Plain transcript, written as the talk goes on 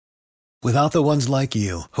Without the ones like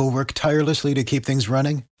you, who work tirelessly to keep things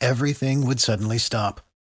running, everything would suddenly stop.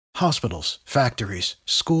 Hospitals, factories,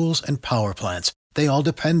 schools, and power plants, they all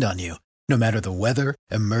depend on you. No matter the weather,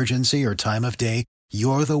 emergency, or time of day,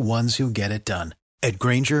 you're the ones who get it done. At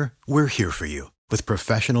Grainger, we're here for you with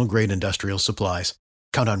professional-grade industrial supplies.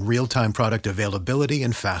 Count on real-time product availability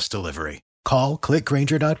and fast delivery. Call,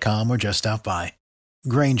 clickgrainger.com, or just stop by.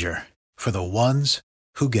 Grainger, for the ones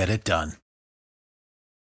who get it done.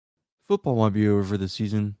 Football might be over for the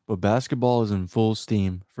season, but basketball is in full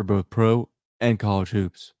steam for both pro and college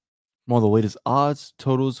hoops. From all the latest odds,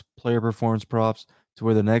 totals, player performance props, to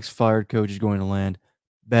where the next fired coach is going to land,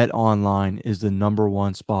 BetOnline is the number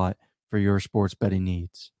one spot for your sports betting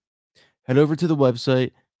needs. Head over to the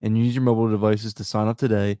website and use your mobile devices to sign up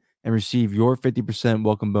today and receive your 50%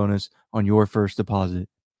 welcome bonus on your first deposit.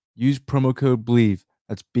 Use promo code BLEAV,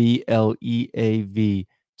 that's BLEAV,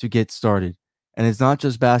 to get started. And it's not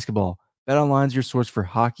just basketball. BetOnline is your source for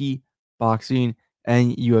hockey, boxing,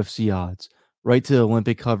 and UFC odds. Right to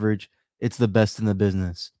Olympic coverage, it's the best in the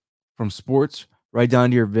business. From sports right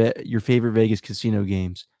down to your favorite Vegas casino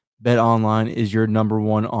games, BetOnline is your number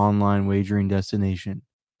one online wagering destination.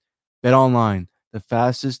 BetOnline, the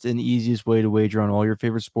fastest and easiest way to wager on all your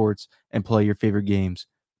favorite sports and play your favorite games.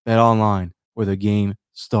 BetOnline, where the game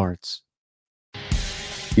starts.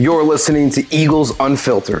 You're listening to Eagles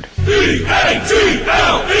Unfiltered. EAGLES,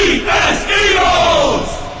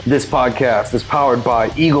 Eagles! This podcast is powered by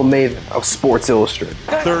Eagle Maven of Sports Illustrated.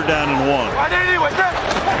 3rd down and 1.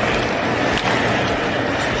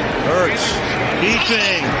 Hurts,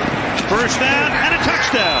 keeping, first down and a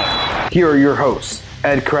touchdown. Here are your hosts,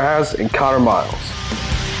 Ed Kraz and Connor Miles.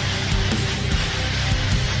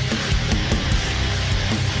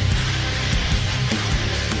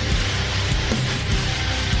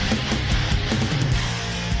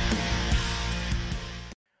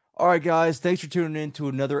 All right, guys, thanks for tuning in to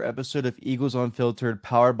another episode of Eagles Unfiltered,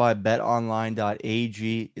 powered by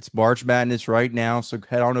betonline.ag. It's March Madness right now, so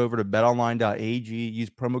head on over to betonline.ag.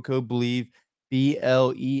 Use promo code BLEAV,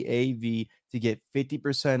 BLEAV, to get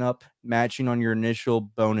 50% up matching on your initial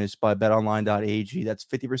bonus by betonline.ag. That's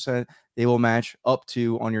 50% they will match up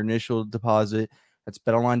to on your initial deposit. That's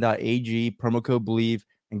betonline.ag, promo code BLEAV,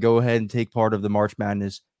 and go ahead and take part of the March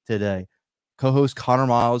Madness today. Co-host Connor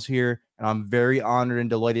Miles here, and I'm very honored and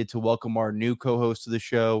delighted to welcome our new co-host to the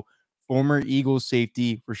show, former Eagles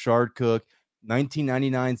safety Rashard Cook,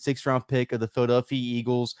 1999 6th-round pick of the Philadelphia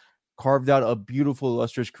Eagles, carved out a beautiful,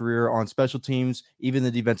 illustrious career on special teams, even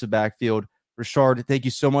the defensive backfield. Rashard, thank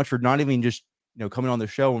you so much for not even just coming on the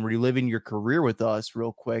show and reliving your career with us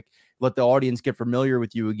real quick. Let the audience get familiar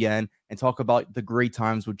with you again and talk about the great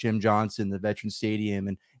times with Jim Johnson, the Veterans Stadium,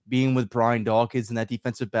 and being with Brian Dawkins in that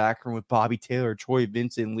defensive backroom with Bobby Taylor, Troy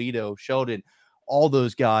Vincent, Lito, Sheldon, all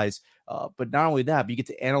those guys. But not only that, but you get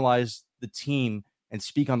to analyze the team and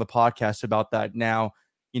speak on the podcast about that. Now,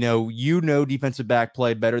 defensive back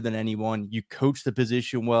play better than anyone. You coach the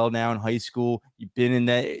position well now in high school. You've been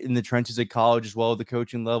in the trenches at college as well at the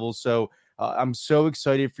coaching level. So I'm so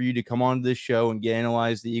excited for you to come on this show and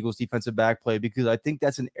analyze the Eagles defensive back play, because I think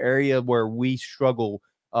that's an area where we struggle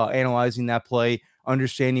analyzing that play,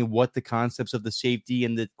 understanding what the concepts of the safety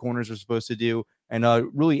and the corners are supposed to do, and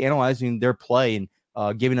really analyzing their play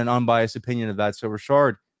and giving an unbiased opinion of that. So,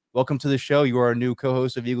 Rashard, welcome to the show. You are a new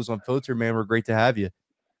co-host of Eagles Unfiltered, man. We're great to have you.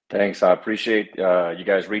 Thanks. I appreciate you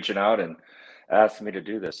guys reaching out and asking me to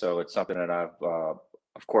do this. So it's something that I've,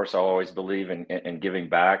 of course, I always believe in giving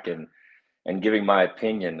back and giving my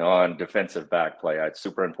opinion on defensive back play. It's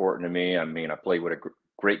super important to me. I mean, I play with a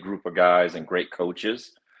great group of guys and great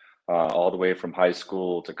coaches. All the way from high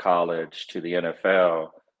school to college to the NFL,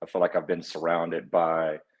 I feel like I've been surrounded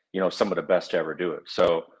by, some of the best to ever do it.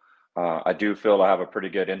 So I do feel I have a pretty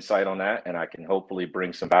good insight on that, and I can hopefully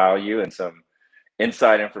bring some value and some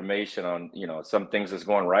inside information on, some things that's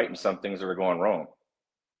going right and some things that are going wrong.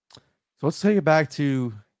 So let's take it back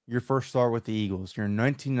to your first start with the Eagles. You're in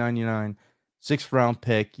 1999. 6th-round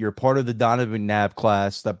pick. You're part of the Donovan McNabb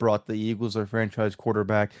class that brought the Eagles their franchise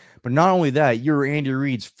quarterback. But not only that, you were Andy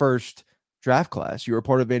Reid's first draft class. You were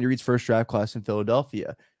part of Andy Reid's first draft class in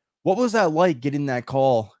Philadelphia. What was that like, getting that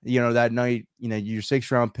call, that night? Your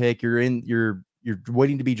 6th-round pick, you're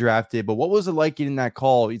waiting to be drafted. But what was it like getting that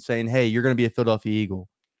call saying, hey, you're going to be a Philadelphia Eagle?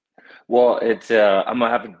 Well, it's I'm going to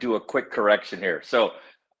have to do a quick correction here. So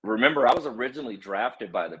remember, I was originally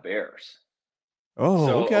drafted by the Bears. Oh,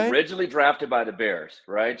 so okay. Originally drafted by the Bears,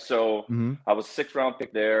 right? So I was 6th-round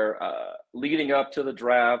pick there. Leading up to the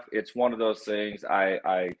draft, it's one of those things.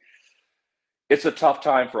 It's a tough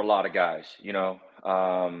time for a lot of guys.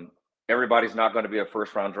 Everybody's not going to be a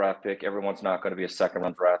 1st-round draft pick. Everyone's not going to be a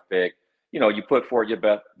 2nd-round draft pick. you put forward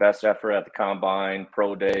your best effort at the combine,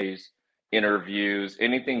 pro days, interviews,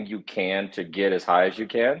 anything you can to get as high as you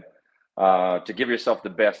can, to give yourself the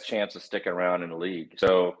best chance of sticking around in the league.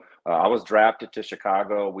 So I was drafted to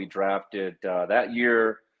Chicago. We drafted that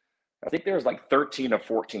year. I think there was like 13 or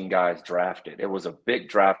 14 guys drafted. It was a big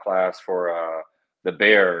draft class for the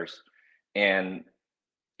Bears. And,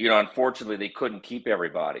 unfortunately, they couldn't keep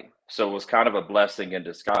everybody. So it was kind of a blessing in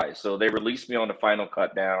disguise. So they released me on the final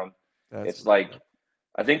cut down. It's like,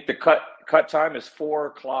 I think the cut time is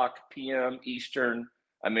 4:00 p.m. Eastern.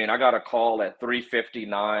 I mean, I got a call at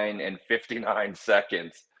 3:59 and 59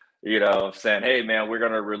 seconds, saying, "Hey, man, we're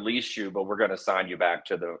going to release you, but we're going to sign you back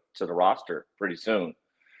to the roster pretty soon."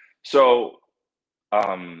 So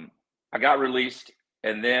I got released,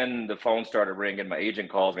 and then the phone started ringing. My agent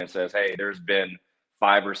calls me and says, "Hey, there's been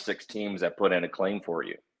 5 or 6 teams that put in a claim for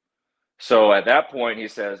you." So at that point, he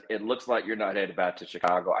says, "It looks like you're not headed back to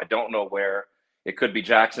Chicago. I don't know where. It could be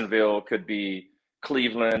Jacksonville, could be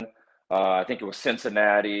Cleveland. I think it was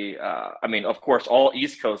Cincinnati. I mean, of course, all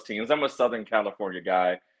East Coast teams. I'm a Southern California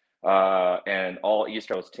guy, and all East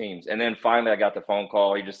Coast teams." And then finally, I got the phone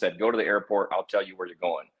call. He just said, "Go to the airport. I'll tell you where you're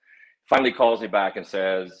going." Finally calls me back and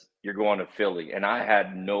says, "You're going to Philly." And I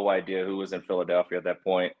had no idea who was in Philadelphia at that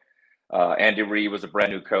point. Andy Reid was a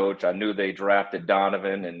brand new coach. I knew they drafted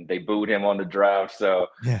Donovan and they booed him on the draft. So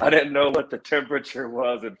Yeah. I didn't know what the temperature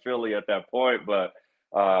was in Philly at that point. But,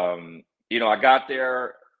 I got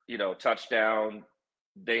there, touchdown.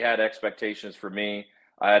 They had expectations for me.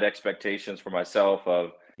 I had expectations for myself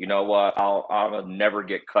of, you know what, I'll never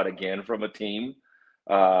get cut again from a team.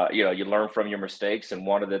 You learn from your mistakes. And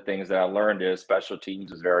one of the things that I learned is special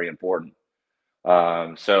teams is very important.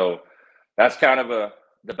 So that's kind of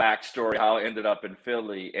the backstory, how I ended up in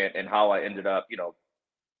Philly and how I ended up,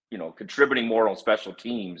 contributing more on special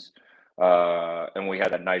teams. And we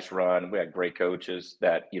had a nice run. We had great coaches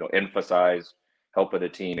that, emphasize helping the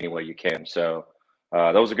team any way you can. So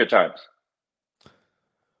those are good times.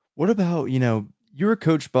 What about, you were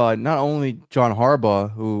coached by not only John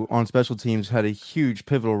Harbaugh, who on special teams had a huge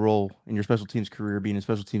pivotal role in your special teams career, being in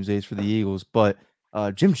special teams days for the Eagles, but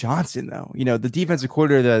Jim Johnson, though, the defensive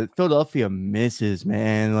coordinator that Philadelphia misses,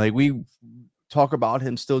 man. Like, we talk about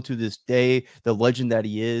him still to this day, the legend that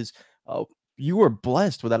he is. You were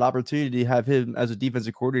blessed with that opportunity to have him as a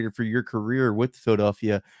defensive coordinator for your career with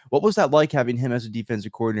Philadelphia. What was that like, having him as a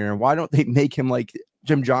defensive coordinator? And why don't they make him like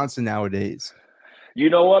Jim Johnson nowadays? You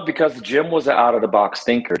know what? Because Jim was an out-of-the-box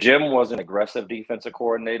thinker. Jim was an aggressive defensive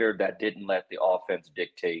coordinator that didn't let the offense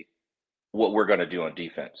dictate what we're going to do on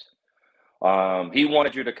defense. He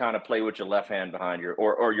wanted you to kind of play with your left hand behind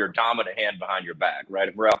or your dominant hand behind your back, right?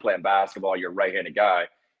 If we're out playing basketball, you're a right-handed guy.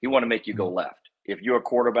 He want to make you go left. If you're a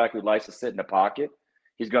quarterback who likes to sit in the pocket,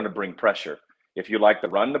 he's going to bring pressure. If you like to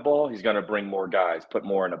run the ball, he's going to bring more guys, put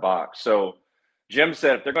more in the box. So Jim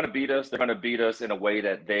said, if they're going to beat us, they're going to beat us in a way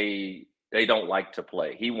that they don't like to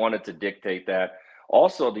play. He wanted to dictate that.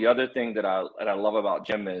 Also, the other thing that I love about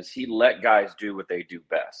Jim is he let guys do what they do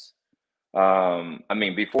best. I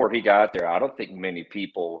mean, before he got there, I don't think many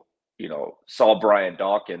people, saw Brian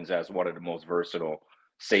Dawkins as one of the most versatile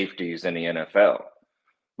safeties in the NFL.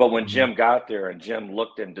 But when Jim got there and Jim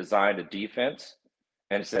looked and designed a defense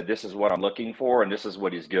and said, "This is what I'm looking for, and this is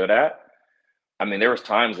what he's good at." I mean, there was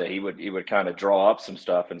times that he would kind of draw up some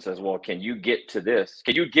stuff and says, "Well, can you get to this?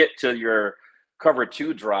 Can you get to your cover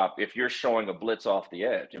 2 drop if you're showing a blitz off the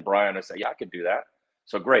edge?" And Brian would say, "Yeah, I could do that."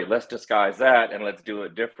 So great, let's disguise that and let's do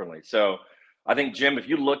it differently. So I think Jim, if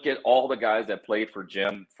you look at all the guys that played for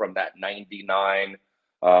Jim from that 99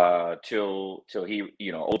 till he,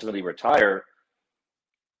 ultimately retired,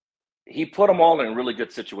 he put them all in really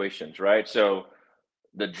good situations, right? So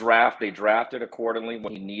the draft, they drafted accordingly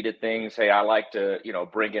when he needed things. Hey, I like to,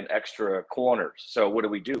 bring in extra corners. So what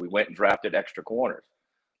do? We went and drafted extra corners.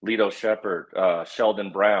 Lito Shepherd,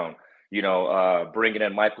 Sheldon Brown, bringing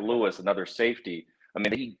in Michael Lewis, another safety. I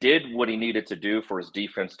mean, he did what he needed to do for his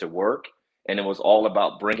defense to work. And it was all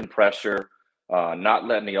about bringing pressure, not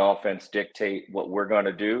letting the offense dictate what we're going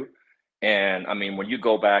to do. And I mean, when you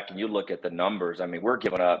go back and you look at the numbers, I mean, we're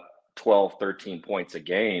giving up 12, 13 points a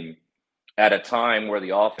game at a time where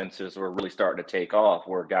the offenses were really starting to take off,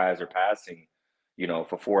 where guys are passing,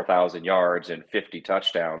 for 4,000 yards and 50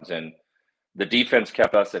 touchdowns. And the defense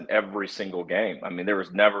kept us in every single game. I mean, there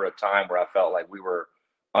was never a time where I felt like we were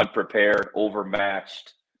unprepared,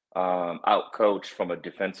 overmatched, outcoached from a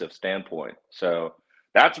defensive standpoint. So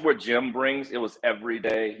that's what Jim brings. It was every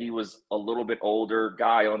day. He was a little bit older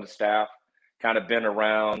guy on the staff, kind of been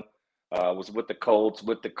around, was with the Colts,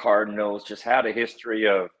 with the Cardinals, just had a history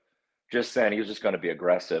of just saying he was just going to be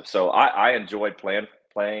aggressive. So I enjoyed playing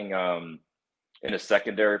playing in the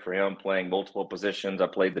secondary for him, playing multiple positions. I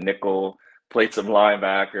played the nickel, played some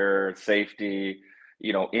linebacker, safety,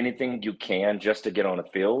 anything you can just to get on the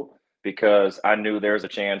field, because I knew there's a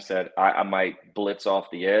chance that I might blitz off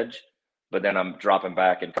the edge, but then I'm dropping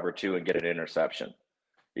back in cover 2 and get an interception,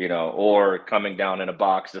 or coming down in a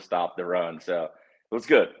box to stop the run. So it was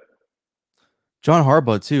good. John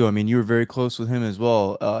Harbaugh too. I mean, you were very close with him as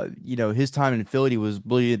well. His time in Philly was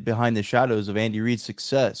really behind the shadows of Andy Reid's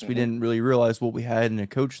success. We didn't really realize what we had in a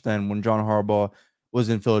coach then when John Harbaugh was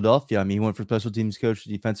in Philadelphia. I mean, he went from special teams coach to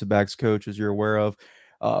defensive backs coach, as you're aware of.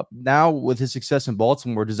 Now with his success in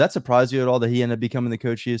Baltimore, does that surprise you at all that he ended up becoming the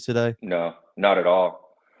coach he is today? No, not at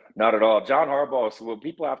all. Not at all. John Harbaugh, so what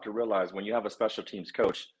people have to realize, when you have a special teams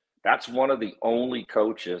coach, that's one of the only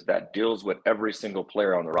coaches that deals with every single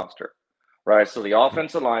player on the roster. Right, so the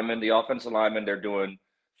offensive linemen, they're doing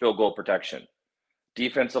field goal protection.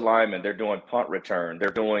 Defensive linemen, they're doing punt return. They're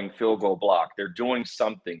doing field goal block. They're doing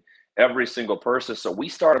something, every single person. So we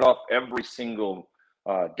started off every single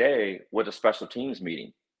day with a special teams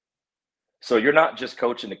meeting. So you're not just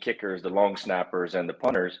coaching the kickers, the long snappers, and the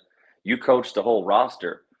punters. You coach the whole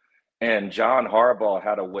roster. And John Harbaugh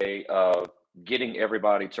had a way of getting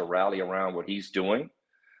everybody to rally around what he's doing.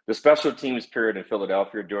 The special teams period in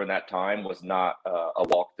Philadelphia during that time was not a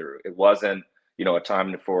walkthrough. It wasn't, a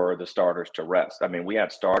time for the starters to rest. I mean, we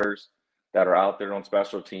had starters that are out there on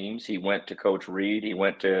special teams. He went to Coach Reid. He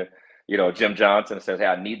went to, Jim Johnson and says, hey,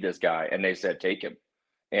 I need this guy. And they said, take him.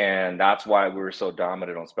 And that's why we were so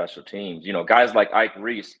dominant on special teams. Guys like Ike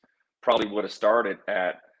Reese probably would have started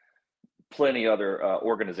at plenty other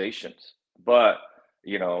organizations. But,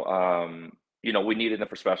 we needed them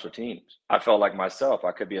for special teams. I felt like myself,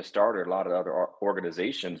 I could be a starter at a lot of other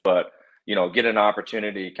organizations, but, get an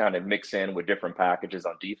opportunity to kind of mix in with different packages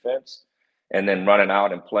on defense, and then running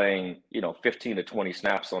out and playing, 15 to 20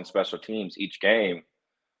 snaps on special teams each game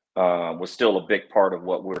was still a big part of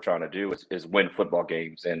what we were trying to do is win football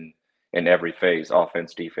games in every phase,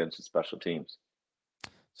 offense, defense, and special teams.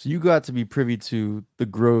 So you got to be privy to the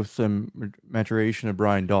growth and maturation of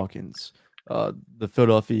Brian Dawkins, the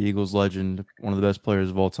Philadelphia Eagles legend, one of the best players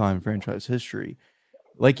of all time in franchise history.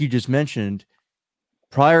 Like you just mentioned,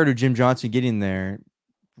 prior to Jim Johnson getting there,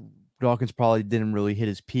 Dawkins probably didn't really hit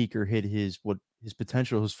his peak or hit what his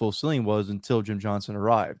potential, his full ceiling was until Jim Johnson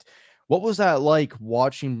arrived. What was that like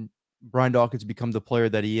watching Brian Dawkins become the player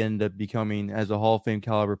that he ended up becoming as a Hall of Fame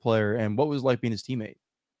caliber player? And what was it like being his teammate?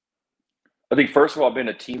 I think, first of all, being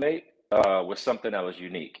a teammate was something that was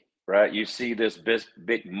unique, right? You see this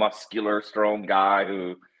big, muscular, strong guy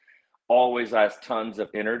who always has tons of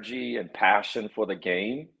energy and passion for the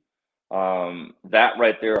game. That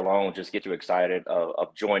right there alone just gets you excited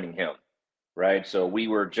of joining him, right? So we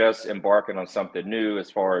were just embarking on something new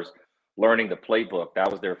as far as learning the playbook.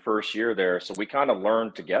 That was their first year there. So we kind of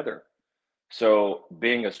learned together. So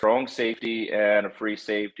being a strong safety and a free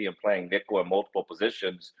safety and playing nickel in multiple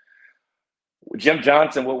positions, Jim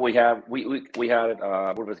Johnson, what we had, what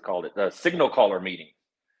was it called? The signal caller meeting.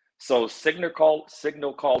 So signal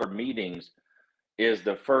caller meetings is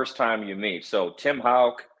the first time you meet. So Tim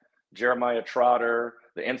Houck, Jeremiah Trotter,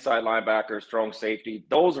 the inside linebacker, strong safety,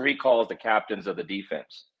 those are, he calls the captains of the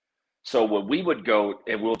defense. So what we would go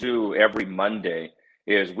and we'll do every Monday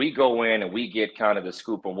is we go in and we get kind of the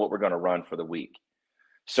scoop on what we're going to run for the week.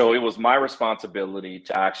 So it was my responsibility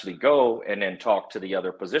to actually go and then talk to the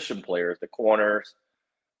other position players, the corners,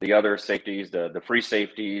 the other safeties, the free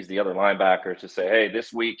safeties, the other linebackers, to say, hey,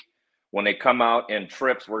 this week, when they come out in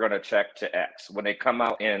trips, we're going to check to X. When they come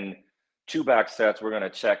out in two-back sets, we're going to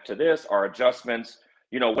check to this, our adjustments,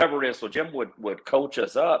 whatever it is. So Jim would coach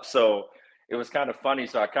us up. So it was kind of funny.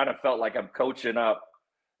 So I kind of felt like I'm coaching up,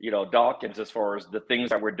 Dawkins as far as the things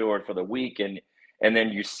that we're doing for the week. And then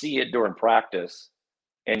you see it during practice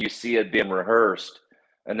and you see it being rehearsed.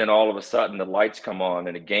 And then all of a sudden the lights come on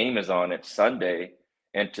and the game is on. It's Sunday.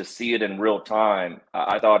 And to see it in real time,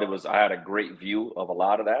 I thought I had a great view of a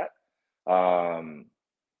lot of that.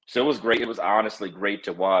 So it was great. It was honestly great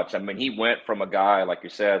to watch. I mean, he went from a guy, like you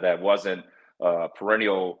said, that wasn't a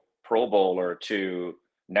perennial Pro Bowler to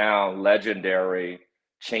now legendary,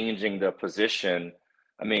 changing the position.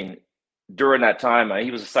 I mean, during that time,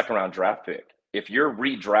 he was a second-round draft pick. If you're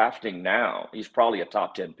redrafting now, he's probably a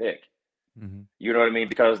top 10 pick. Mm-hmm. You know what I mean?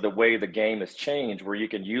 Because the way the game has changed, where you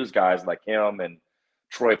can use guys like him and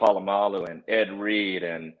Troy Polamalu and Ed Reed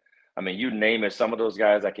and, I mean, you name it, some of those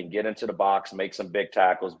guys that can get into the box, make some big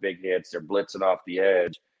tackles, big hits, they're blitzing off the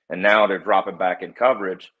edge, and now they're dropping back in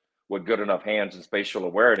coverage with good enough hands and spatial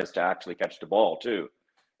awareness to actually catch the ball too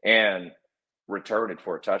and return it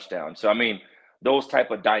for a touchdown. So, I mean, those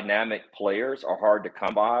type of dynamic players are hard to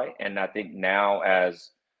come by. And I think now as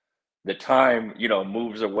the time,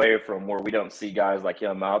 moves away from where we don't see guys like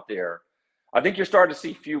him out there, I think you're starting to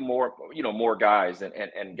see more guys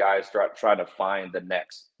and guys trying to find the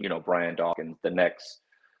next, Brian Dawkins, the next,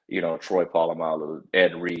 Troy Polamalu,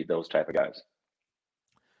 Ed Reed, those type of guys.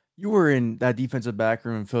 You were in that defensive back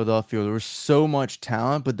room in Philadelphia. There was so much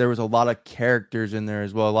talent, but there was a lot of characters in there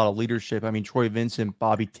as well, a lot of leadership. I mean, Troy Vincent,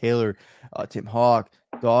 Bobby Taylor, Tim Hawk,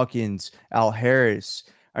 Dawkins, Al Harris.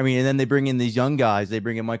 I mean, and then they bring in these young guys. They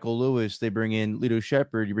bring in Michael Lewis. They bring in Lito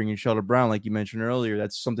Shepherd. You bring in Sheldon Brown, like you mentioned earlier.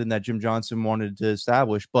 That's something that Jim Johnson wanted to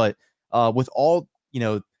establish. But with all,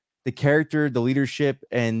 the character, the leadership,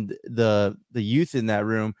 and the youth in that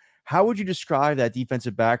room, how would you describe that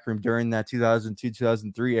defensive back room during that 2002,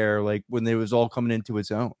 2003 era, like when it was all coming into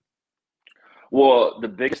its own? Well, the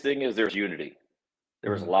biggest thing is there's unity.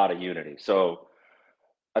 There was a lot of unity. So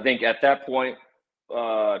I think at that point,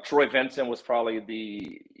 Troy Vincent was probably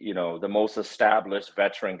the most established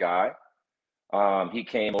veteran guy. He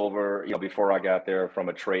came over, before I got there from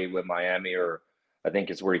a trade with Miami, or I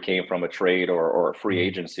think it's where he came from, a trade or a free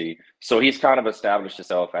agency. So he's kind of established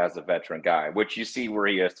himself as a veteran guy, which you see where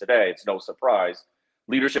he is today. It's no surprise.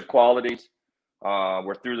 Leadership qualities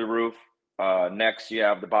were through the roof. Next, you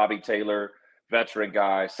have the Bobby Taylor, veteran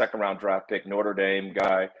guy, second-round draft pick, Notre Dame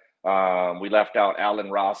guy. We left out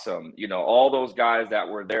Allen Rossum, all those guys that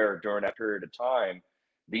were there during that period of time.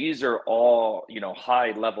 These are all,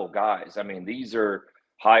 high-level guys. I mean, these are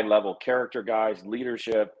high-level character guys,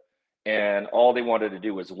 leadership, and all they wanted to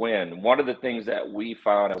do was win. One of the things that we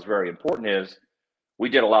found was very important is we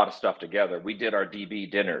did a lot of stuff together. We did our DB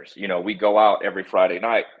dinners. We go out every Friday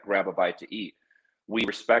night, grab a bite to eat. We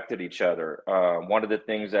respected each other. One of the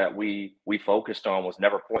things that we focused on was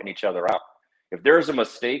never pointing each other out. If there's a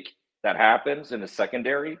mistake that happens in the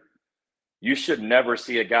secondary, you should never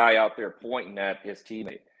see a guy out there pointing at his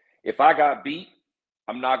teammate. If I got beat,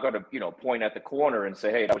 I'm not going to, point at the corner and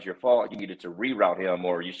say, hey, that was your fault. You needed to reroute him,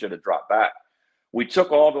 or you should have dropped back. We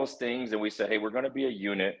took all those things and we said, hey, we're going to be a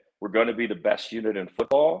unit. We're going to be the best unit in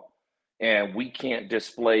football. And we can't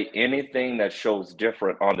display anything that shows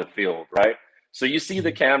different on the field, right? So you see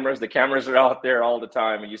the cameras are out there all the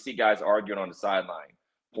time, and you see guys arguing on the sideline,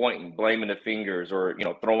 pointing, blaming the fingers, or,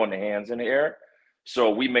 throwing the hands in the air. So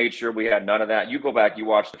we made sure we had none of that. You go back, you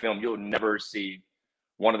watch the film, you'll never see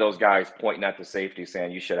one of those guys pointing at the safety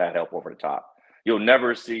saying you should have help over the top. You'll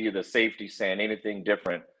never see the safety saying anything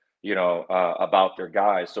different, about their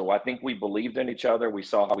guys. So I think we believed in each other. We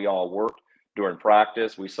saw how we all worked during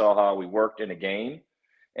practice. We saw how we worked in a game.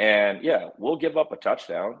 And yeah, we'll give up a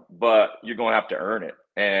touchdown, but you're going to have to earn it.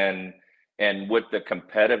 And with the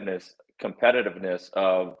competitiveness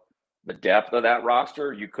of the depth of that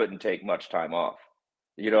roster, you couldn't take much time off.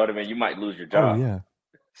 You know what I mean? You might lose your job. Oh, yeah.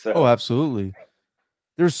 So, absolutely.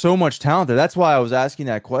 There's so much talent there. That's why I was asking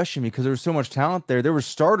that question, because there was so much talent there. There were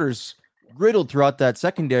starters riddled throughout that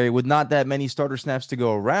secondary with not that many starter snaps to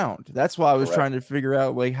go around. That's why I was trying to figure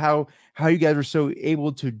out like how you guys were so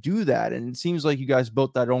able to do that. And it seems like you guys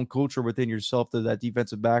built that own culture within yourself to that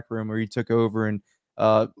defensive back room where you took over. And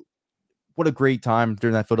what a great time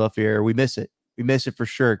during that Philadelphia era. We miss it. We miss it for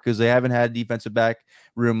sure, because they haven't had a defensive back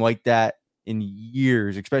room like that in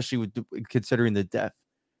years, especially with considering the depth.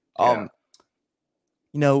 Yeah.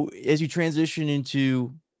 As you transition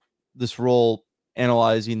into this role,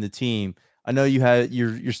 analyzing the team, I know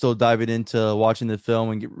you're still diving into watching the film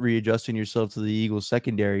and readjusting yourself to the Eagles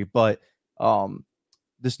secondary, but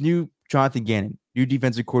this new Jonathan Gannon, new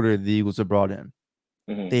defensive coordinator the Eagles have brought in,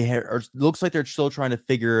 looks like they're still trying to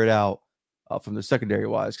figure it out from the secondary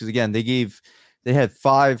wise, because again, they had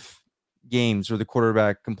 5 games where the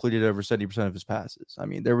quarterback completed over 70% of his passes. I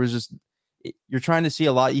mean, there was just, you're trying to see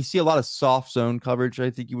a lot. You see a lot of soft zone coverage, I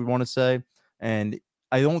think you would want to say. And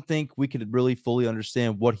I don't think we could really fully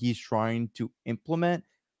understand what he's trying to implement.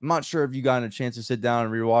 I'm not sure if you got a chance to sit down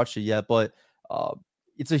and rewatch it yet, but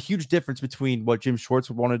it's a huge difference between what Jim Schwartz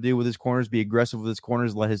would want to do with his corners, be aggressive with his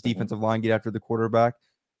corners, let his defensive line get after the quarterback.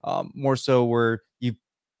 More so where you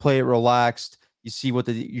play it relaxed. You see let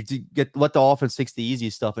the offense take the easy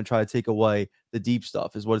stuff and try to take away the deep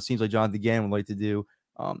stuff is what it seems like Jonathan Gannon would like to do.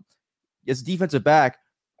 As a defensive back,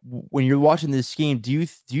 when you're watching this scheme, do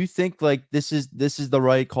you think like this is the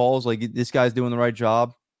right calls? Like this guy's doing the right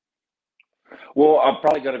job? Well, I'm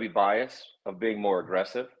probably going to be biased of being more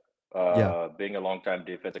aggressive. Being a longtime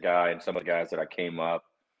defensive guy, and some of the guys that I came up,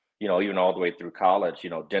 even all the way through college,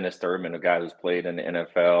 Dennis Thurman, a guy who's played in the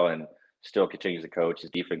NFL and still continues to coach,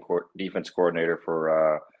 his defense coordinator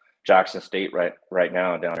for Jackson State right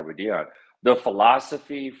now down there with Deion. The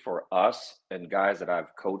philosophy for us and guys that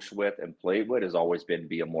I've coached with and played with has always been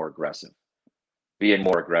being more aggressive.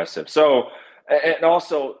 So, and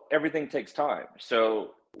also everything takes time.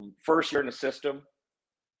 So, first year in the system,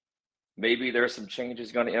 maybe there's some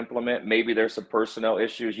changes going to implement. Maybe there's some personnel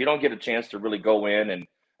issues. You don't get a chance to really go in and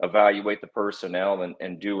evaluate the personnel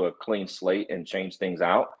and do a clean slate and change things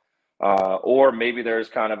out. Or maybe there's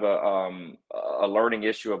kind of a learning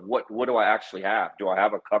issue of what do I actually have? Do I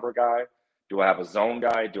have a cover guy? Do I have a zone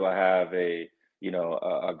guy? Do I have a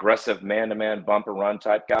aggressive man-to-man bumper run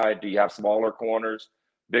type guy? Do you have smaller corners,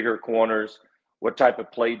 bigger corners? What type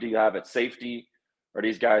of play do you have at safety? Are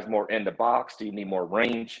these guys more in the box? Do you need more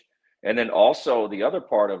range? And then also the other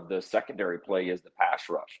part of the secondary play is the pass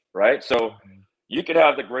rush, right? So you could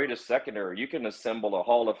have the greatest secondary. You can assemble a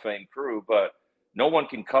Hall of Fame crew, but no one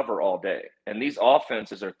can cover all day. And these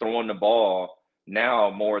offenses are throwing the ball now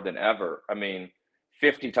more than ever. I mean,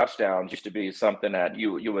 50 touchdowns used to be something that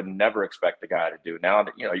you would never expect a guy to do. Now,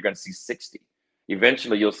 you're going to see 60.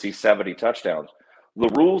 Eventually, you'll see 70 touchdowns. The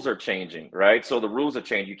rules are changing, right? So the rules are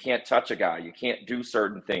changing. You can't touch a guy. You can't do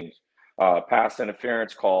certain things. Pass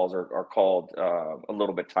interference calls are called a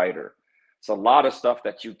little bit tighter. It's a lot of stuff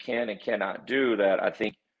that you can and cannot do that I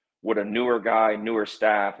think with a newer guy, newer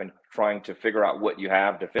staff, and trying to figure out what you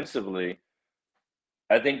have defensively,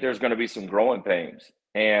 I think there's going to be some growing pains.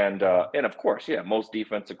 And of course, yeah, most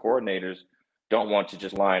defensive coordinators don't want to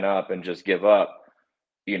just line up and just give up,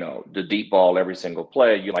 the deep ball every single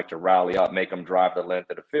play. You like to rally up, make them drive the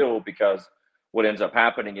length of the field, because what ends up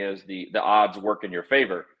happening is the odds work in your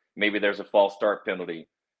favor. Maybe there's a false start penalty.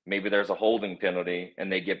 Maybe there's a holding penalty,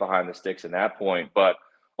 and they get behind the sticks in that point. But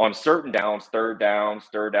on certain downs, third down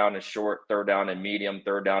and short, third down and medium,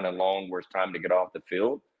 third down and long, where it's time to get off the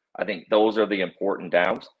field, I think those are the important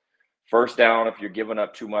downs. First down, if you're giving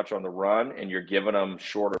up too much on the run and you're giving them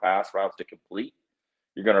shorter pass routes to complete,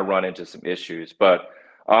 you're going to run into some issues. But,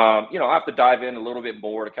 I have to dive in a little bit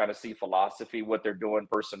more to kind of see philosophy, what they're doing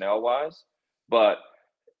personnel-wise. But,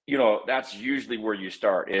 that's usually where you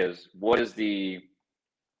start is what is the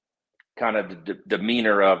kind of the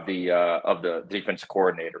demeanor of the defensive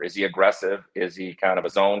coordinator? Is he aggressive? Is he kind of a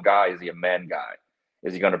zone guy? Is he a man guy?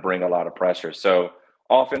 Is he going to bring a lot of pressure? So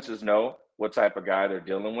offenses know what type of guy they're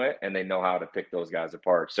dealing with, and they know how to pick those guys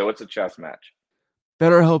apart. So it's a chess match.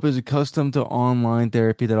 BetterHelp is accustomed to online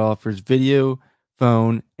therapy that offers video,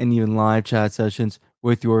 phone, and even live chat sessions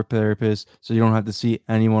with your therapist, so you don't have to see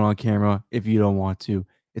anyone on camera if you don't want to.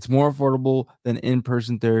 It's more affordable than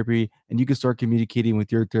in-person therapy, and you can start communicating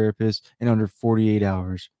with your therapist in under 48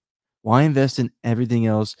 hours. Why invest in everything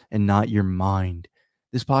else and not your mind?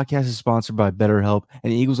 This podcast is sponsored by BetterHelp,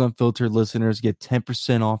 and Eagles Unfiltered listeners get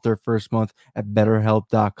 10% off their first month at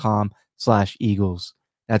betterhelp.com/Eagles.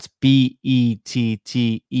 That's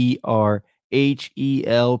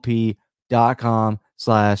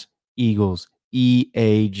BetterHelp.com/Eagles.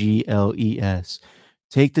 EAGLES.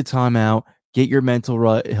 Take the time out, get your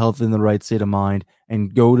mental health in the right state of mind,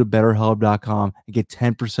 and go to betterhelp.com and get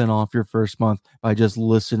 10% off your first month by just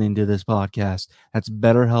listening to this podcast. That's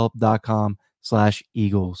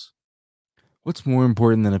betterhelp.com/Eagles. What's more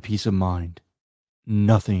important than a peace of mind?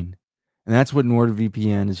 Nothing. And that's what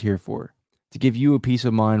NordVPN is here for, to give you a peace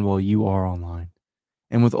of mind while you are online.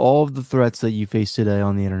 And with all of the threats that you face today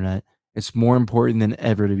on the internet, it's more important than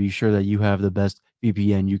ever to be sure that you have the best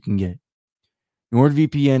VPN you can get.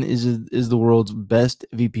 NordVPN is the world's best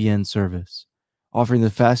VPN service, offering the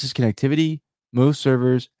fastest connectivity, most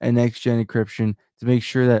servers, and next-gen encryption to make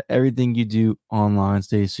sure that everything you do online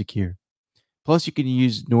stays secure. Plus, you can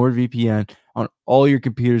use NordVPN on all your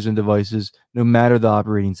computers and devices, no matter the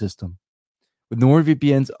operating system. With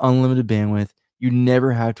NordVPN's unlimited bandwidth, you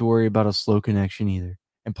never have to worry about a slow connection either,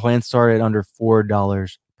 and plans start at under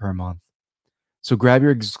 $4 per month. So grab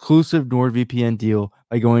your exclusive NordVPN deal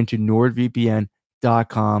by going to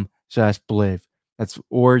nordvpn.com/Bleav.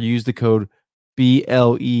 Or use the code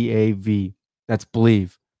BLEAV. That's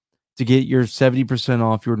Bleav to get your 70%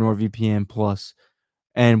 off your NordVPN Plus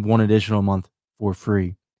and one additional month for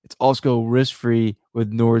free. It's also risk-free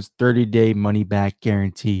with Nord's 30-day money-back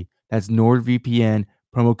guarantee. That's NordVPN,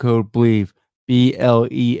 promo code Bleav,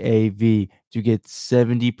 BLEAV, to get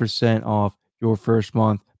 70% off your first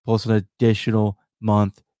month plus an additional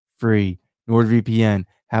month free. NordVPN,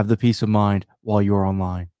 have the peace of mind while you're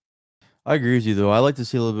online. I agree with you, though. I like to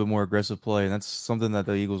see a little bit more aggressive play, and that's something that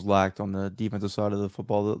the Eagles lacked on the defensive side of the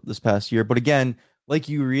football this past year. But again, like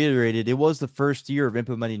you reiterated, it was the first year of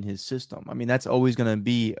implementing his system. I mean, that's always going to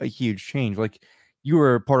be a huge change. Like, you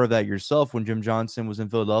were a part of that yourself when Jim Johnson was in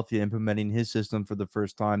Philadelphia implementing his system for the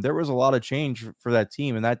first time. There was a lot of change for that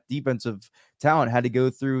team, and that defensive talent had to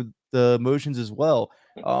go through the motions as well.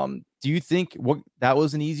 Do you think that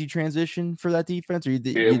was an easy transition for that defense, or you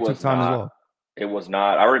took time as well? It was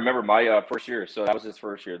not. I remember my first year. So that was his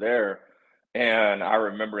first year there. And I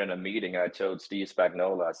remember in a meeting, I told Steve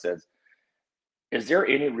Spagnuolo, I said, is there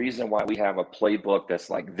any reason why we have a playbook that's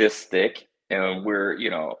like this thick and we're,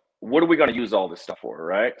 what are we going to use all this stuff for,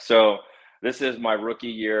 right? So this is my rookie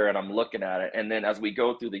year and I'm looking at it. And then as we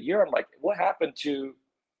go through the year, I'm like, what happened to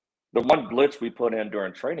the one blitz we put in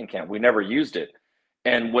during training camp? We never used it.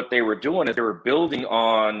 And what they were doing is they were building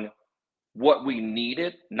on what we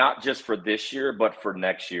needed, not just for this year, but for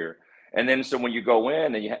next year. And then so when you go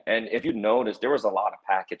in and if you notice, there was a lot of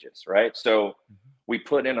packages, right? So we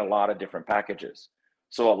put in a lot of different packages.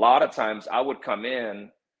 So a lot of times I would come in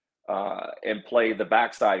and play the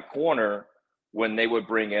backside corner when they would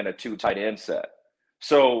bring in a 2 tight end set.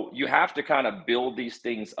 So you have to kind of build these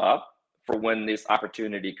things up for when this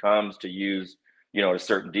opportunity comes to use, to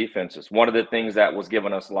certain defenses. One of the things that was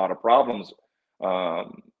giving us a lot of problems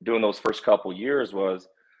during those first couple years was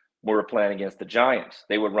we were playing against the Giants.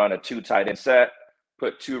 They would run a 2 tight end set,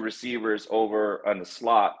 put 2 receivers over on the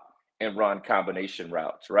slot, and run combination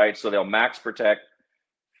routes, right? So they'll max protect,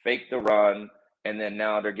 fake the run, and then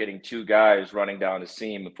now they're getting 2 guys running down the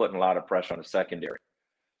seam and putting a lot of pressure on the secondary.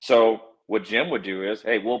 So what Jim would do is,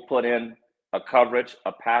 hey, we'll put in a coverage,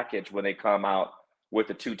 a package when they come out with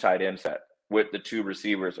the 2 tight end set, with the 2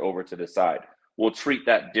 receivers over to the side. We'll treat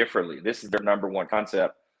that differently. This is their number one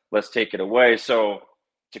concept. Let's take it away. So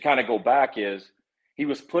to kind of go back is he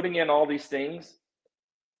was putting in all these things,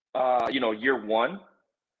 year one.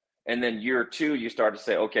 And then year 2, you start to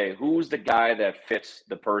say, okay, who's the guy that fits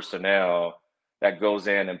the personnel that goes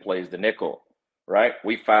in and plays the nickel, right?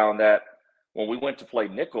 We found that when we went to play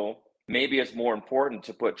nickel, maybe it's more important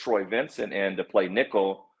to put Troy Vincent in to play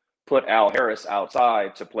nickel, put Al Harris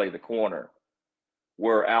outside to play the corner,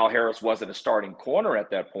 where Al Harris wasn't a starting corner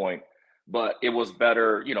at that point, but it was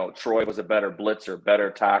better, Troy was a better blitzer,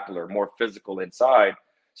 better tackler, more physical inside.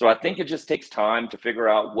 So I think it just takes time to figure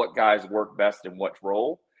out what guys work best in what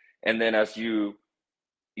role. And then as you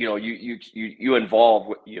evolve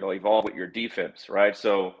with your defense, right?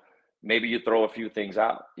 So maybe you throw a few things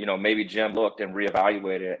out. Maybe Jim looked and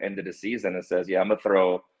reevaluated at the end of the season and says, yeah, I'm going to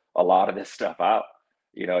throw a lot of this stuff out.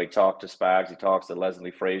 He talked to Spags, he talks to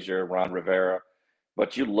Leslie Frazier, Ron Rivera.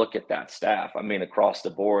 But you look at that staff, I mean, across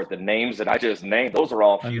the board, the names that I just named, those are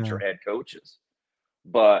all future head coaches.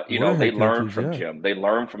 But, they learned from Jim. They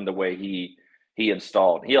learned from the way he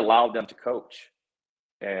installed. He allowed them to coach.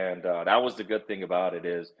 And that was the good thing about it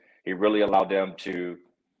is he really allowed them to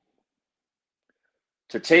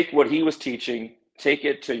take what he was teaching, take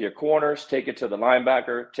it to your corners, take it to the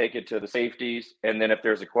linebacker, take it to the safeties, and then if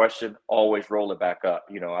there's a question, always roll it back up.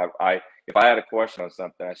 If I had a question on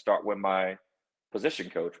something, I start with my position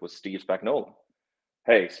coach, with Steve Spagnuolo.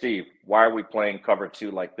 Hey, Steve, why are we playing cover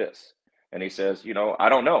 2 like this? And he says, I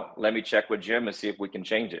don't know. Let me check with Jim and see if we can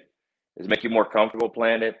change it. Does it make you more comfortable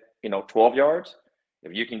playing it, 12 yards?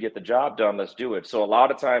 If you can get the job done, let's do it. So a lot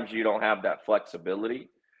of times you don't have that flexibility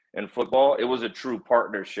in football. It was a true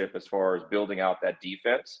partnership as far as building out that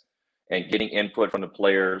defense and getting input from the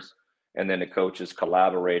players and then the coaches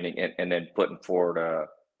collaborating and then putting forward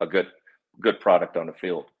a good product on the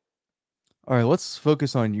field. All right, let's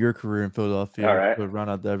focus on your career in Philadelphia. All right. To round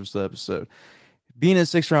out the episode. Being a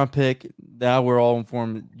 6th-round pick, now we're all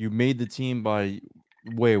informed you made the team by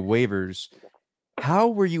way of waivers. How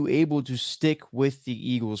were you able to stick with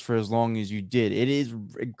the Eagles for as long as you did? It is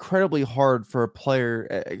incredibly hard for a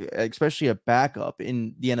player, especially a backup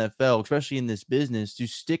in the NFL, especially in this business, to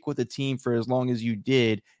stick with a team for as long as you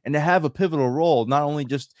did and to have a pivotal role, not only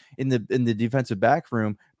just in the defensive back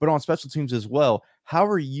room, but on special teams as well. How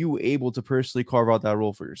are you able to personally carve out that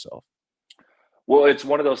role for yourself? Well, it's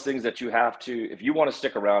one of those things that you have to, if you want to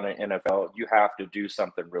stick around in NFL, you have to do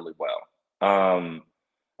something really well.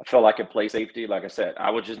 I felt like I could play safety. Like I said, I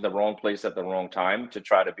was just in the wrong place at the wrong time to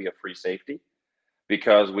try to be a free safety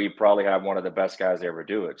because we probably have one of the best guys to ever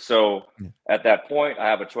do it. So at that point, I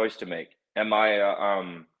have a choice to make. Am I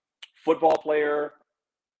a football player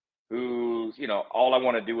who, all I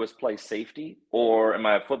want to do is play safety, or am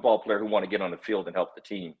I a football player who want to get on the field and help the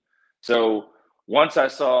team? So once I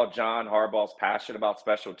saw John Harbaugh's passion about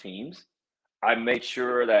special teams, I made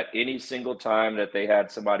sure that any single time that they had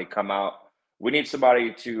somebody come out, we need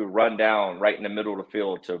somebody to run down right in the middle of the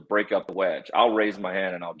field to break up the wedge. I'll raise my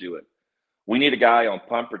hand and I'll do it. We need a guy on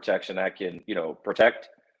punt protection that can, protect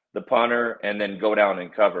the punter and then go down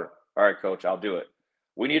and cover. All right, coach, I'll do it.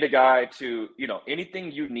 We need a guy to,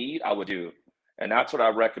 anything you need, I would do. And that's what I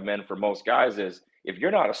recommend for most guys is if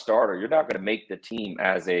you're not a starter, you're not going to make the team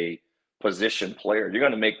as a position player. You're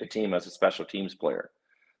going to make the team as a special teams player.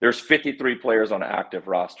 There's 53 players on an active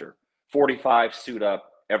roster. 45 suit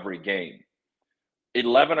up every game.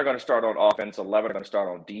 11 are going to start on offense. 11 are going to start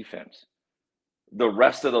on defense. The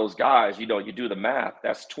rest of those guys, you do the math.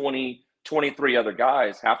 That's 23 other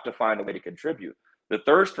guys have to find a way to contribute. The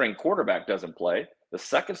third string quarterback doesn't play. The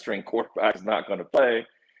second string quarterback is not going to play.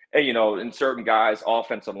 And, in certain guys,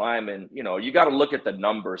 offensive linemen, you got to look at the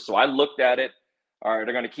numbers. So I looked at it. All right,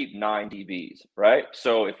 they're going to keep 9 DBs, right?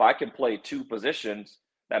 So if I can play 2 positions,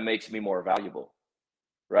 that makes me more valuable,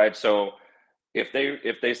 right? So if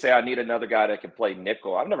they say I need another guy that can play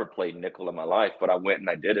nickel, I've never played nickel in my life, but I went and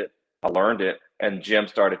I did it. I learned it, and Jim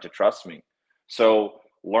started to trust me. So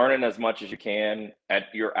learning as much as you can at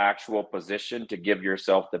your actual position to give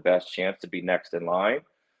yourself the best chance to be next in line.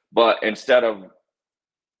 But instead of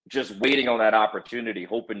just waiting on that opportunity,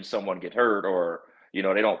 hoping someone get hurt or, they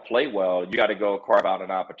don't play well, you got to go carve out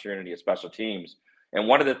an opportunity at special teams. And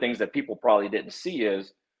one of the things that people probably didn't see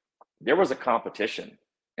is there was a competition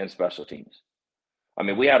in special teams. I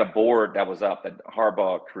mean, we had a board that was up that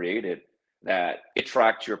Harbaugh created that it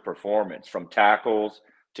tracked your performance from tackles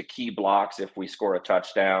to key blocks if we score a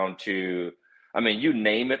touchdown to, you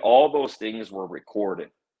name it, all those things were recorded.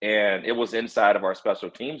 And it was inside of our special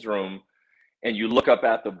teams room. And you look up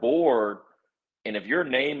at the board, and if your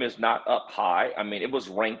name is not up high, it was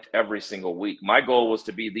ranked every single week. My goal was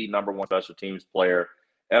to be the number 1 special teams player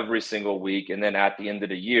every single week. And then at the end of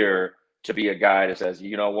the year, to be a guy that says,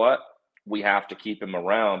 you know what, we have to keep him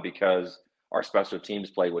around because our special teams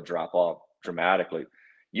play would drop off dramatically.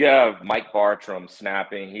 You have Mike Bartram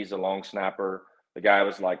snapping. He's a long snapper. The guy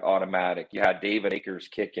was like automatic. You had David Akers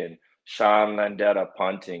kicking, Sean Landetta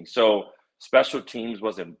punting. So special teams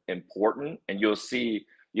was important. And you'll see,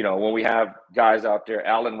 when we have guys out there,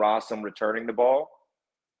 Allen Rossum returning the ball,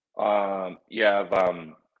 you have,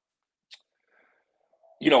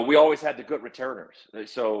 we always had the good returners.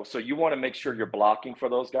 So you want to make sure you're blocking for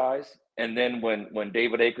those guys. And then when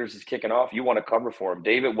David Akers is kicking off, you want to cover for him.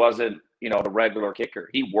 David wasn't, the regular kicker.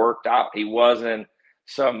 He worked out. He wasn't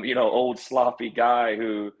some, old sloppy guy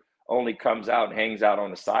who only comes out and hangs out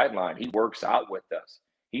on the sideline. He works out with us.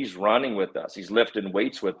 He's running with us. He's lifting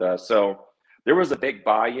weights with us. So there was a big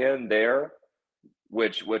buy-in there,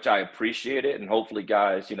 which I appreciated. And hopefully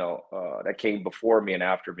guys, that came before me and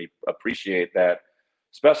after me appreciate that.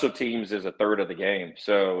 Special teams is a third of the game.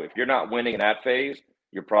 So if you're not winning in that phase,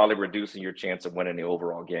 you're probably reducing your chance of winning the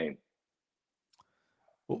overall game.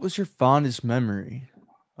 What was your fondest memory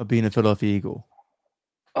of being a Philadelphia Eagle?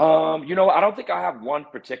 I don't think I have one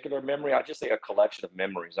particular memory. I just say a collection of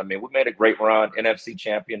memories. We made a great run, NFC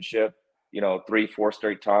Championship, 3-4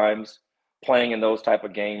 straight times, playing in those type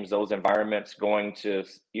of games, those environments, going to,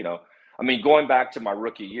 going back to my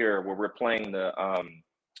rookie year where we're playing the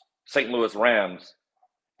St. Louis Rams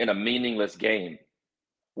in a meaningless game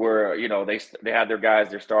where, they had their guys,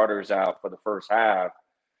 their starters out for the first half.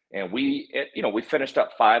 And we finished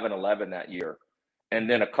up 5-11 that year. And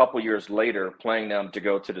then a couple years later, playing them to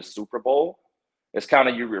go to the Super Bowl, it's kind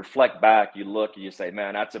of, you reflect back, you look, and you say,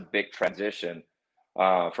 man, that's a big transition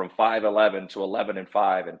from 5-11 to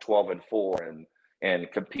 11-5 and 12-4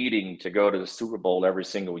 and competing to go to the Super Bowl every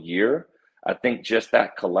single year. I think just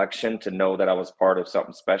that collection, to know that I was part of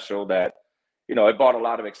something special, that, it brought a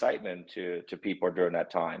lot of excitement to people during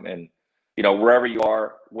that time. And, wherever you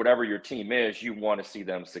are, whatever your team is, you want to see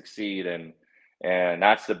them succeed. And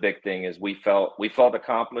that's the big thing, is we felt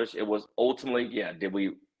accomplished. It was ultimately, did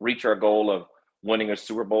we reach our goal of winning a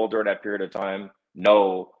Super Bowl during that period of time?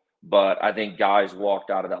 No, but I think guys walked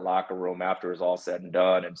out of that locker room after it was all said and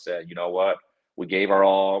done and said, you know what, we gave our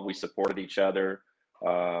all, we supported each other,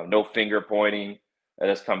 no finger pointing,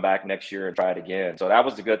 let's come back next year and try it again. So that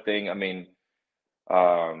was a good thing.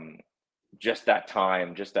 Just that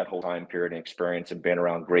time, just that whole time period and experience, and being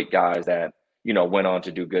around great guys that, went on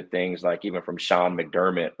to do good things, like even from Sean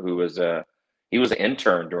McDermott, who was he was an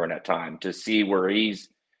intern during that time, to see where he's,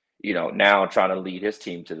 now trying to lead his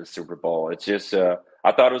team to the Super Bowl. It's just,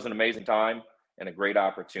 I thought it was an amazing time and a great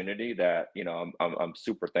opportunity that, I'm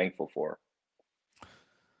super thankful for.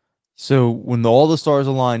 So when all the stars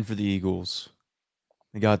aligned for the Eagles,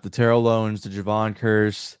 they got the Terrell Owens, the Javon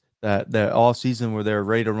Curse, that all season where they were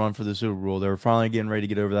ready to run for the Super Bowl. They were finally getting ready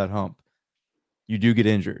to get over that hump. You do get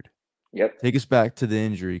injured. Yep. Take us back to the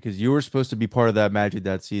injury, because you were supposed to be part of that magic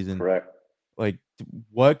that season. Correct. Like,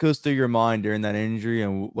 what goes through your mind during that injury,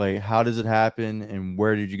 and like, how does it happen, and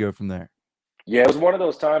where did you go from there? Yeah, it was one of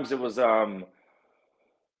those times. It was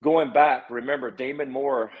going back. Remember Damon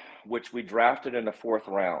Moore, which we drafted in the 4th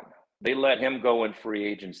round. They let him go in free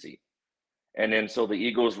agency. And then so the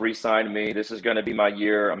Eagles re-signed me. This is going to be my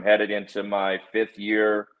year. I'm headed into my 5th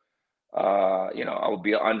year. I will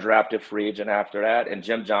be an undrafted free agent after that. And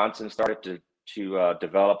Jim Johnson started to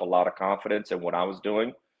develop a lot of confidence in what I was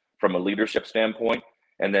doing from a leadership standpoint,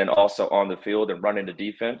 and then also on the field and running the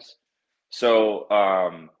defense. So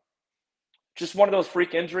just one of those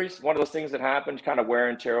freak injuries, one of those things that happened, kind of wear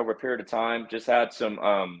and tear over a period of time. Just had some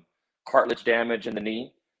cartilage damage in the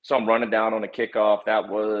knee. So I'm running down on a kickoff. That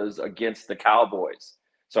was against the Cowboys.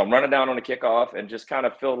 So I'm running down on a kickoff and just kind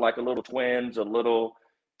of feel like a little twinge, a little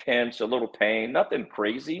pinch, a little pain, nothing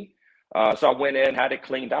crazy. So I went in, had it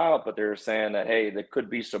cleaned out, but they're saying that, hey, there could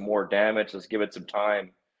be some more damage. Let's give it some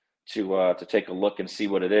time to take a look and see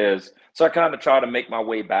what it is. So I kind of tried to make my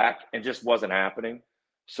way back and just wasn't happening.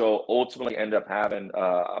 So ultimately ended up having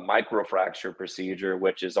a microfracture procedure,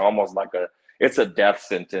 which is almost like it's a death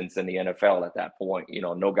sentence in the NFL at that point.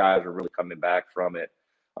 No guys are really coming back from it.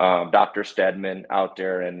 Dr. Stedman out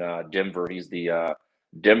there in Denver, he's the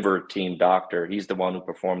Denver team doctor. He's the one who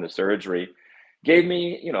performed the surgery. Gave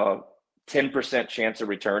me, 10% chance of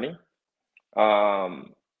returning.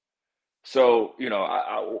 So,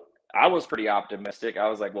 I was pretty optimistic. I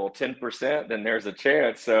was like, well, 10%, then there's a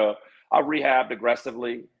chance. So I rehabbed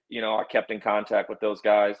aggressively. I kept in contact with those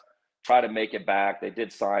guys, try to make it back. They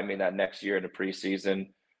did sign me that next year in the preseason.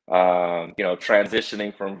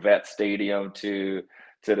 Transitioning from Vet Stadium to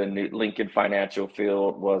the new Lincoln Financial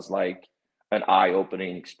Field was like an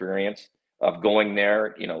eye-opening experience of going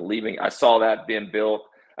there, leaving. I saw that being built.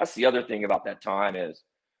 That's the other thing about that time is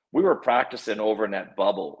we were practicing over in that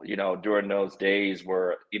bubble, during those days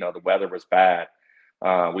where, the weather was bad.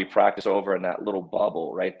 We practiced over in that little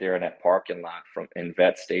bubble right there in that parking lot in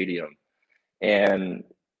Vet Stadium. And,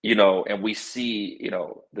 and we see,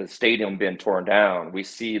 the stadium being torn down. We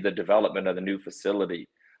see the development of the new facility,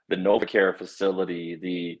 the NovaCare facility,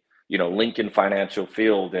 the, Lincoln Financial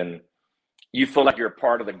Field. And you feel like you're a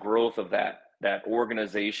part of the growth of that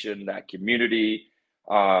organization, that community,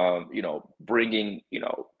 bringing,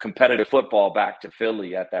 competitive football back to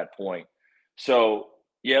Philly at that point. So,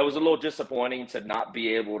 yeah, it was a little disappointing to not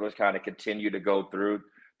be able to kind of continue to go through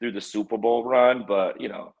the Super Bowl run, but,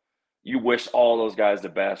 you wish all those guys the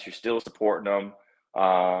best. You're still supporting them,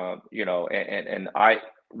 and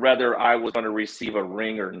whether I was going to receive a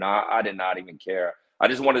ring or not, I did not even care. I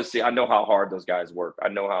just wanted to see, I know how hard those guys work. I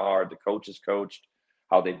know how hard the coaches coached,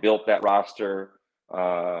 how they built that roster,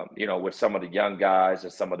 with some of the young guys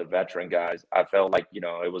and some of the veteran guys. I felt like,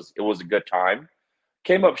 it was a good time.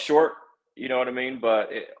 Came up short, you know what I mean? But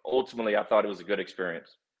ultimately, I thought it was a good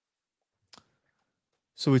experience.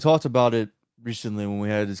 So we talked about it recently when we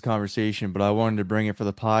had this conversation, but I wanted to bring it for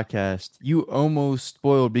the podcast. You almost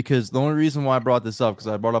spoiled, because the only reason why I brought this up, because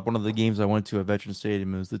I brought up one of the games I went to at Veterans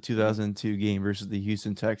Stadium. It was the 2002 game versus the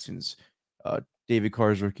Houston Texans, David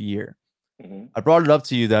Carr's rookie year. Mm-hmm. I brought it up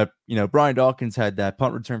to you that, Brian Dawkins had that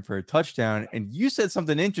punt return for a touchdown, and you said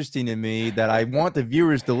something interesting to me that I want the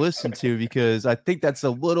viewers to listen to, because I think that's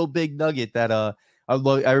a little big nugget that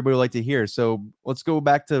everybody would like to hear. So let's go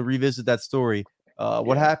back to revisit that story.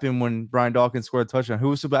 What happened when Brian Dawkins scored a touchdown? Who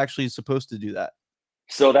was actually supposed to do that?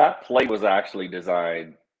 So that play was actually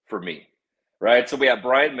designed for me, right? So we have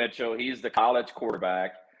Brian Mitchell. He's the college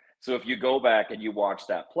quarterback. So if you go back and you watch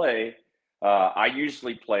that play, I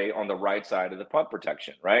usually play on the right side of the punt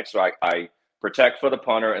protection, right? So I protect for the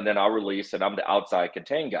punter, and then I'll release, and I'm the outside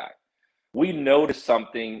contain guy. We noticed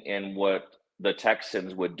something in what the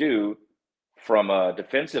Texans would do from a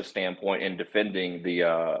defensive standpoint in defending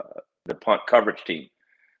the punt coverage team.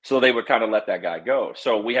 So they would kind of let that guy go.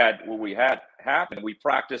 So what we had happen, we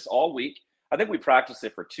practiced all week. I think we practiced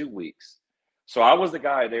it for 2 weeks. So I was the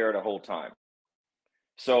guy there the whole time.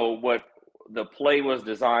 So what the play was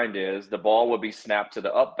designed is the ball would be snapped to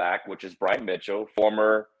the up back, which is Brian Mitchell,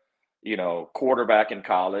 former, quarterback in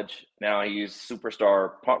college. Now he's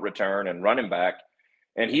superstar punt return and running back.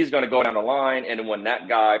 And he's going to go down the line. And when that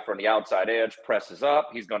guy from the outside edge presses up,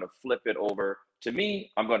 he's going to flip it over to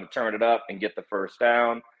me. I'm going to turn it up and get the first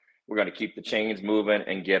down. We're going to keep the chains moving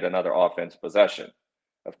and get another offense possession.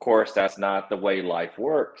 Of course, that's not the way life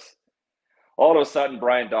works. All of a sudden,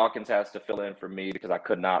 Brian Dawkins has to fill in for me because I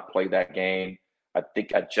could not play that game. I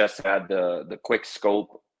think I just had the quick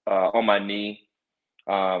scope on my knee.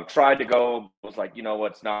 Tried to go, was like,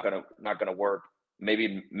 it's not gonna work.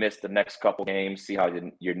 Maybe miss the next couple games, see how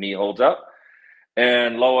your knee holds up.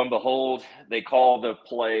 And lo and behold, they call the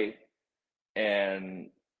play,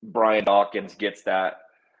 and Brian Dawkins gets that.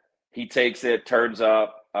 He takes it, turns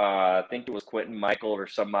up. I think it was Quentin Michael or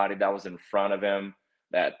somebody that was in front of him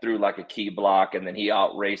that threw like a key block, and then he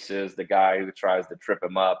out races the guy who tries to trip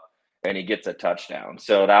him up and he gets a touchdown.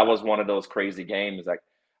 So that was one of those crazy games. Like,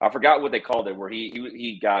 I forgot what they called it, where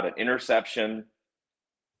he got an interception,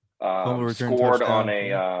 Fumble return scored on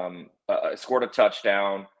touchdown. scored a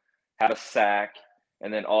touchdown, had a sack,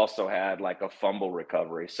 and then also had like a fumble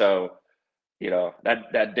recovery. So,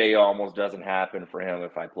 that day almost doesn't happen for him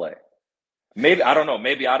if I play. Maybe, I don't know,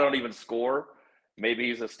 maybe I don't even score. Maybe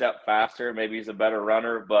he's a step faster, maybe he's a better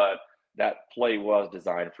runner, but that play was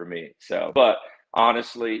designed for me. So, but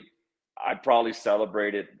honestly, I'd probably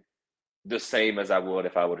celebrate it the same as I would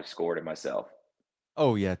if I would have scored it myself.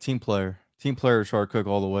 Oh yeah, team player, Char Cook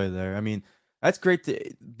all the way there. I mean, that's great.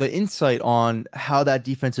 The insight on how that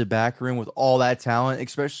defensive back room with all that talent,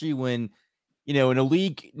 especially when in a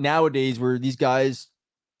league nowadays where these guys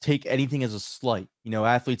take anything as a slight.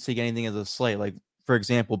 Athletes take anything as a slight. Like, for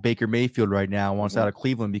example, Baker Mayfield right now wants out of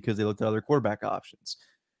Cleveland because they looked at other quarterback options.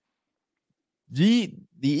 The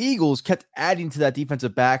Eagles kept adding to that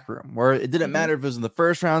defensive back room where it didn't matter if it was in the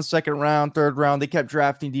first round, second round, third round. They kept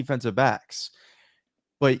drafting defensive backs.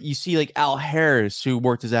 But you see like Al Harris, who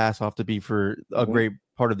worked his ass off to be for a great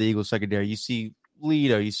part of the Eagles secondary. You see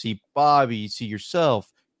Lito, you see Bobby, you see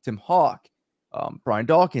yourself, Tim Hawk, Brian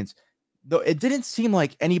Dawkins. Though it didn't seem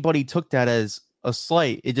like anybody took that as a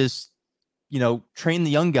slight. It just, train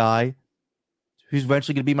the young guy who's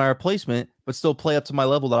eventually going to be my replacement, but still play up to my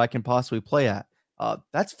level that I can possibly play at.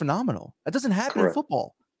 That's phenomenal. That doesn't happen in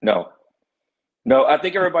football. No, I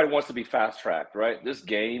think everybody wants to be fast-tracked, right? This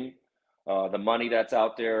game, the money that's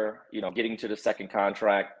out there, getting to the second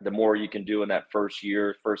contract, the more you can do in that first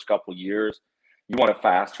couple years, you want to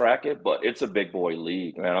fast-track it, but it's a big boy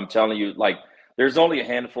league, man. I'm telling you, like, there's only a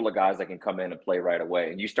handful of guys that can come in and play right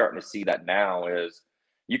away, and you're starting to see that now is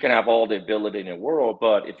you can have all the ability in the world,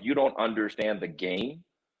 but if you don't understand the game,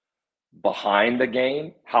 behind the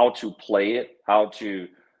game, how to play it, how to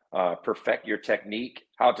perfect your technique,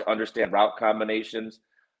 how to understand route combinations,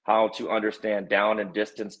 how to understand down and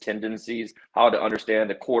distance tendencies, how to understand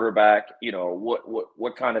the quarterback,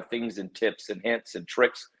 what kind of things and tips and hints and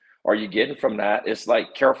tricks are you getting from that? It's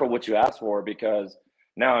like, careful what you ask for, because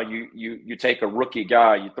now you take a rookie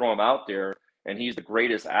guy, you throw him out there, and he's the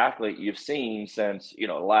greatest athlete you've seen since,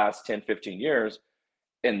 the last 10, 15 years,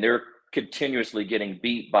 and they're continuously getting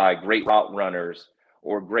beat by great route runners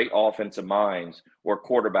or great offensive minds or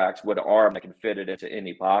quarterbacks with an arm that can fit it into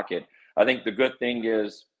any pocket. I think the good thing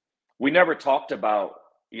is we never talked about,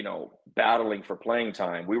 battling for playing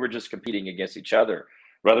time. We were just competing against each other,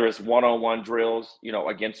 whether it's one-on-one drills,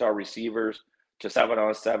 against our receivers, to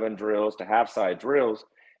 7-on-7 drills, to half-side drills.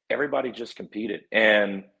 Everybody just competed,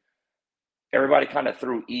 and everybody kind of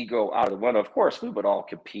threw ego out of the window. Of course, we would all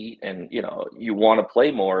compete and, you want to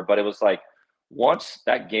play more, but it was like, once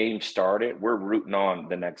that game started, we're rooting on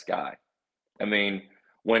the next guy. I mean,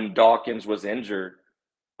 when Dawkins was injured,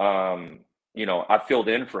 I filled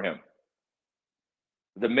in for him.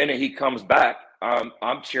 The minute he comes back,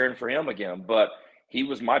 I'm cheering for him again, but he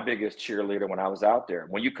was my biggest cheerleader when I was out there.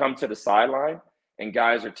 When you come to the sideline and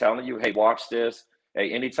guys are telling you, hey, watch this.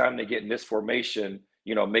 Hey, anytime they get in this formation,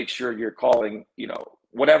 make sure you're calling,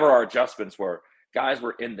 whatever our adjustments were. Guys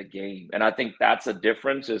were in the game. And I think that's a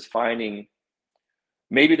difference, is finding,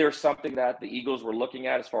 maybe there's something that the Eagles were looking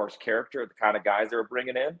at as far as character, the kind of guys they were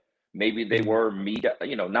bringing in. Maybe they were me,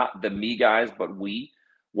 not the me guys, but we.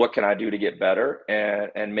 What can I do to get better?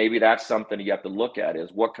 And maybe that's something you have to look at,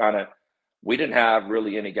 is we didn't have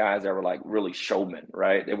really any guys that were like really showmen,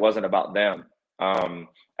 right? It wasn't about them.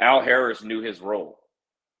 Al Harris knew his role.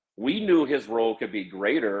 We knew his role could be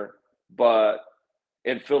greater, but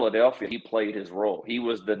in Philadelphia, he played his role. He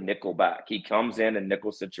was the nickel back. He comes in a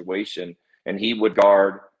nickel situation, and he would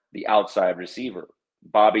guard the outside receiver.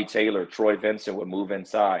 Bobby Taylor, Troy Vincent would move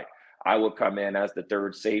inside. I would come in as the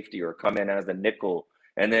third safety or come in as the nickel.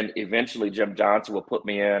 And then eventually Jim Johnson will put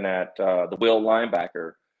me in at the will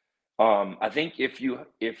linebacker. I think if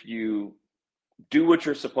you do what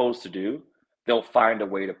you're supposed to do, they'll find a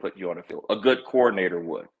way to put you on the field. A good coordinator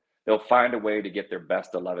would. They'll find a way to get their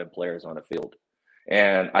best 11 players on the field.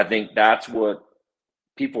 And I think that's what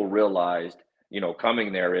people realized,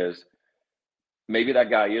 coming there, is maybe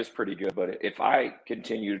that guy is pretty good, but if I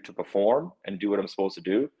continue to perform and do what I'm supposed to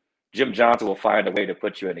do, Jim Johnson will find a way to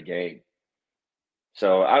put you in a game.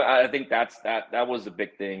 So I think that was the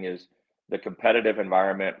big thing, is the competitive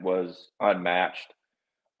environment was unmatched.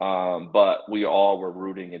 But we all were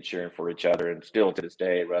rooting and cheering for each other, and still to this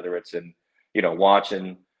day, whether it's in,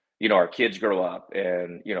 watching, our kids grow up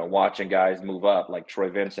and, watching guys move up, like Troy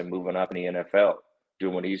Vincent moving up in the NFL,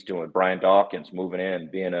 doing what he's doing, Brian Dawkins moving in,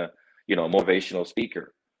 being a, motivational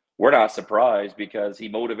speaker. We're not surprised, because he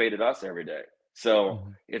motivated us every day. So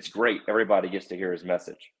it's great. Everybody gets to hear his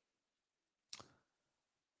message.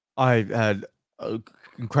 I had an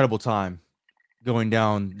incredible time going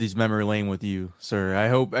down these memory lane with you, sir. I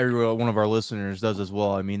hope every one of our listeners does as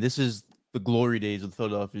well. I mean, this is the glory days of the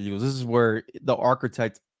Philadelphia Eagles. This is where the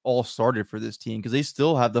architect all started for this team because they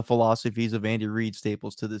still have the philosophies of Andy Reid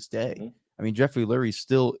staples to this day. Mm-hmm. I mean, Jeffrey Lurie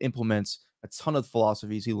still implements a ton of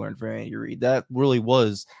philosophies he learned from Andy Reid. That really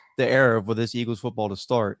was the era of this Eagles football to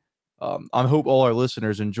start. I hope all our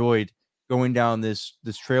listeners enjoyed going down this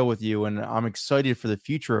trail with you, and I'm excited for the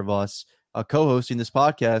future of us co-hosting this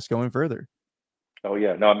podcast going further. Oh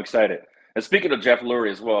yeah, no, I'm excited. And speaking of Jeff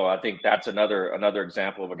Lurie as well, I think that's another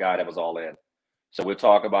example of a guy that was all in. So we'll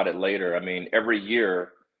talk about it later. I mean, every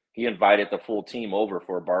year he invited the full team over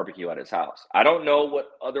for a barbecue at his house. I don't know what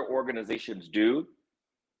other organizations do.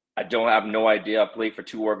 I have no idea. I played for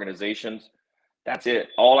 2 organizations. That's it.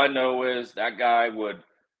 All I know is that guy would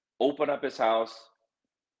open up his house.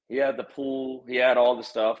 He had the pool. He had all the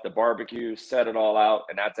stuff, the barbecue, set it all out.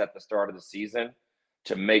 And that's at the start of the season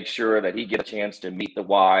to make sure that he get a chance to meet the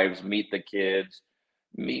wives, meet the kids,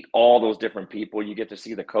 meet all those different people. You get to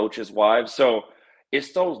see the coaches' wives. So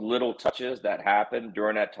it's those little touches that happen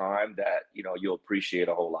during that time that, you'll appreciate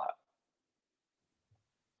a whole lot.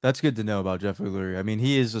 That's good to know about Jeffrey Lurie. I mean,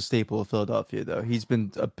 he is a staple of Philadelphia, though. He's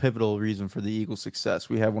been a pivotal reason for the Eagles' success.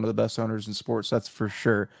 We have one of the best owners in sports, that's for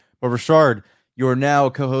sure. But Rashard, you're now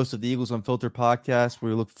a co-host of the Eagles Unfiltered podcast, where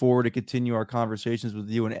we look forward to continue our conversations with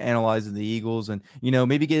you and analyzing the Eagles and,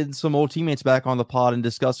 maybe getting some old teammates back on the pod and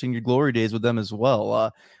discussing your glory days with them as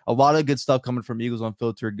well. A lot of good stuff coming from Eagles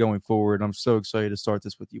Unfiltered going forward. I'm so excited to start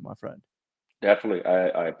this with you, my friend. Definitely.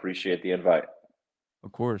 I appreciate the invite.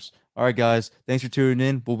 Of course. All right, guys. Thanks for tuning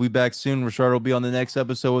in. We'll be back soon. Rashard will be on the next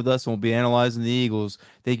episode with us, and we'll be analyzing the Eagles.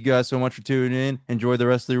 Thank you guys so much for tuning in. Enjoy the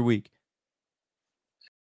rest of your week.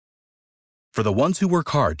 For the ones who work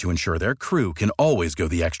hard to ensure their crew can always go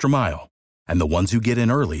the extra mile, and the ones who get in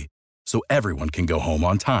early so everyone can go home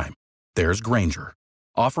on time, there's Grainger,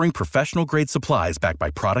 offering professional-grade supplies backed by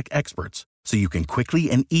product experts so you can quickly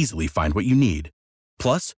and easily find what you need.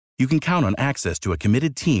 Plus, you can count on access to a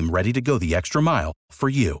committed team ready to go the extra mile for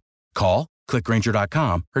you. Call, click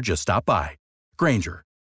Grainger.com, or just stop by. Grainger,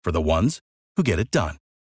 for the ones who get it done.